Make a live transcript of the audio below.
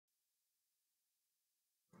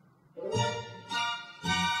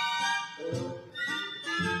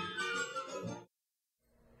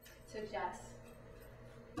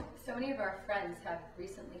many of our friends have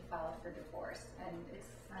recently filed for divorce, and it's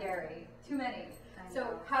scary. Too many.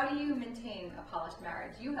 So how do you maintain a polished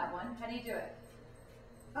marriage? You have one. How do you do it?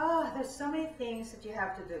 Oh, there's so many things that you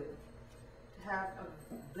have to do to have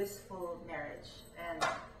a blissful marriage, and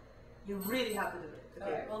you really have to do it. Okay.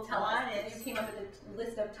 All right, well, tell us. You came up with a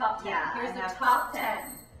list of top 10. Yeah, here's the top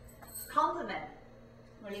 10. Compliment.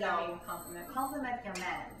 What does that mean, compliment? Compliment your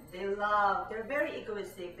man. They're very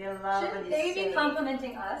egoistic. They love Shouldn't they be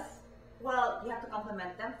complimenting us? Well, you have to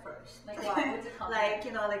compliment them first. Like what? What's a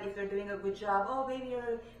compliment? Like, like if they're doing a good job, oh baby,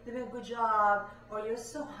 you're doing a good job, or you're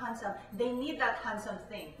so handsome. They need that handsome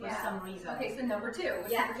thing for some reason. Okay, so number 2.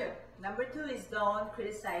 What's number 2? Number 2 is don't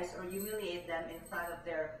criticize or humiliate them in front of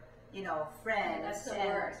their friends. That's the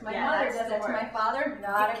worst. My mother does that to my father.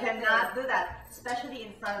 You cannot do that, especially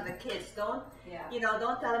in front of the kids. Don't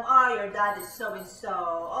don't tell them, oh, your dad is so and so.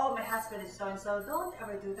 Oh, my husband is so and so. Don't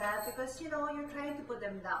ever do that, because you're trying to put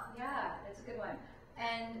them down. Yeah, that's a good one.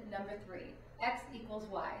 And number 3, X equals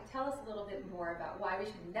Y. Tell us a little bit more about why we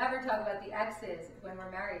should never talk about the X's when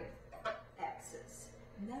we're married. Exes.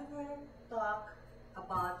 Never talk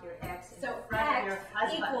about your ex in so front X of your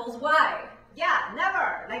husband. Equals Y. Yeah,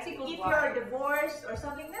 never. Like if Y. you're divorced or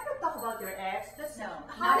something, never talk about your ex. That's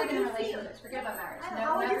not even in relationships. Forget about marriage.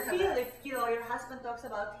 How would you feel if your husband talks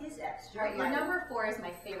about his ex? All right, your number 4 is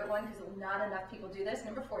my favorite one because not enough people do this.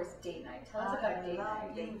 Number 4 is date night. Tell us about date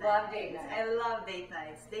night. You love date nights. I love date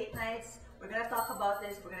nights. Date nights. We're gonna talk about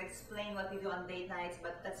this. We're gonna explain what we do on date nights,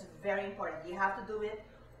 but that's very important. You have to do it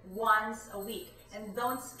once a week, and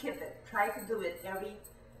don't skip it. Try to do it every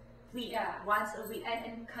week, once a week.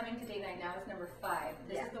 And coming to date night now is number 5.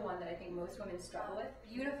 This is the one that I think most women struggle with.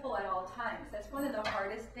 Beautiful at all times. That's one of the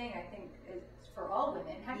hardest thing I think is for all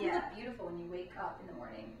women. How do you look beautiful when you wake up in the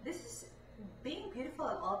morning? Being beautiful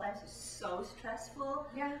at all times is so stressful.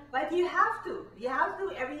 Yeah. But you have to. You have to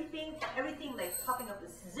do everything like popping up the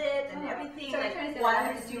zit and everything. So like trying to say I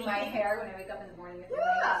have to do my hair when I wake up in the morning.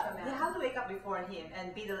 You have to wake up before him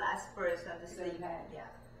and be the last person to sleep. Yeah.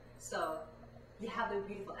 So you have to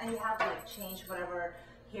be beautiful, and you have to change whatever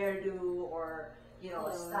hairdo or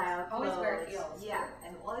style. Always wear heels. Yeah,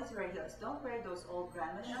 and always wear heels. Don't wear those old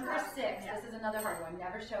grandma shoes. Number 6. This is another hard one.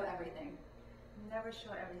 Never show everything. Never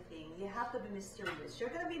show everything. You have to be mysterious. You're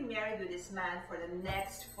gonna be married with this man for the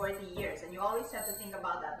next 40 years, and you always have to think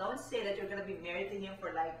about that. Don't say that you're gonna be married to him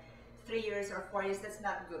for like 3 years or 4 years. That's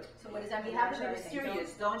not good. So what does that mean? You have to be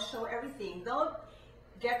mysterious. Don't show everything. Don't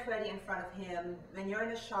get ready in front of him when you're in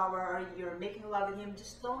the shower or you're making love with him.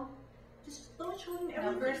 Just don't show him everything.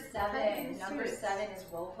 Number 7. Number 7 is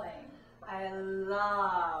role playing. I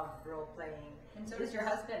love role playing. And so does your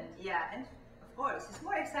husband. Yeah, and of course, he's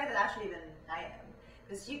more excited actually than I am,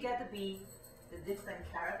 because you get to be the different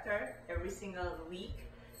character every single week.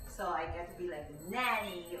 So I get to be like the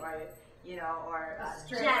nanny, or or a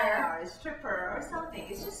stripper, or a stripper, or something.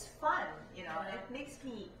 It's just fun, It makes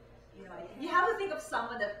me. You have to think of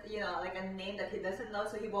someone that, like a name that he doesn't know,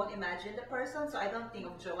 so he won't imagine the person. So I don't think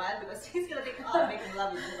of Joanne, because he's going to think, oh, I'm making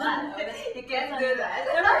love with Joanne. He can't do that.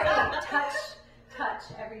 Number 8, touch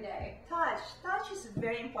every day. Touch is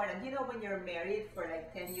very important. When you're married for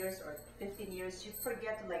like 10 years or 15 years, you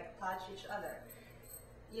forget to touch each other.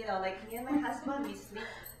 Like me and my husband, we sleep,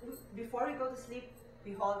 before we go to sleep,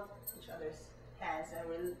 we hold each other's hands and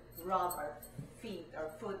we rub our feet, our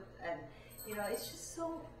foot, and it's just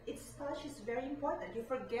touch is very important. You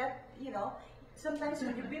forget, sometimes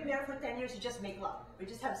when you've been there for 10 years, you just make love, or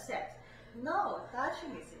just have sex. No,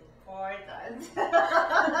 touching is important.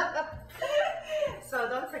 So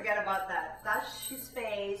don't forget about that. Touch his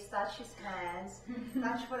face, touch his hands,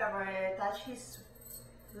 touch whatever, touch his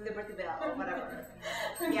Liberty Bell, or whatever.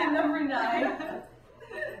 Yeah. Number 9.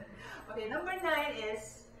 Okay, number 9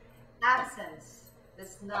 is absence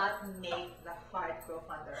does not make the heart grow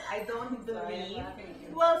fonder. I don't believe.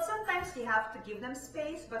 Well, sometimes you have to give them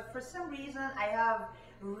space, but for some reason I have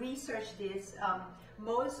researched this.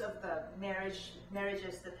 Most of the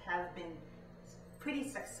marriages that have been pretty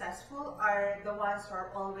successful are the ones who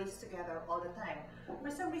are always together all the time. For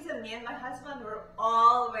some reason, me and my husband were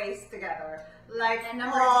always together, like and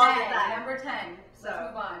number all 10. the time. Number 10. Let's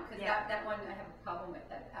move on, because that one I have a problem with.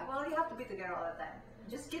 Well, you have to be together all the time.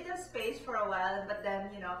 Just give them space for a while, but then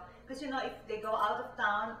because if they go out of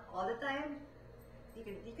town all the time,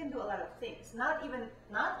 you can do a lot of things. Not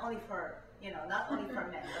only for men,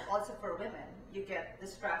 but also for women. You get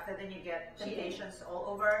distracted and you get temptations all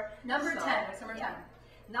over. Number 10. What's number 10?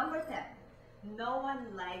 Number 10. No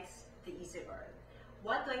one likes the easy girl.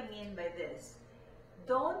 What do I mean by this?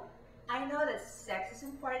 I know that sex is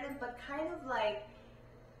important, but kind of like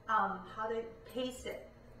how to pace it.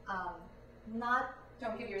 Not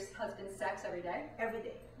Don't give your husband sex every day. Every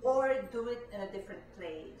day. Or do it in a different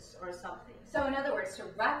place or something. So in other words, to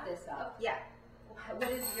wrap this up, yeah, what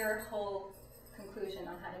is your whole conclusion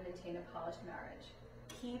on how to maintain a polished marriage?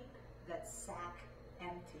 Keep that sack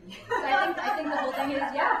empty. I think the whole thing is,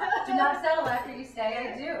 do not settle after you say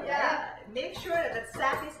I do. Yeah, right? Make sure that the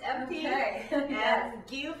sack is empty. Okay. And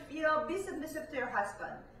give, be submissive to your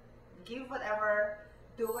husband. Give whatever,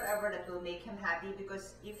 do whatever that will make him happy,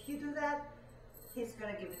 because if you do that, he's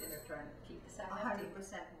gonna give it in return. Keep the sack 100%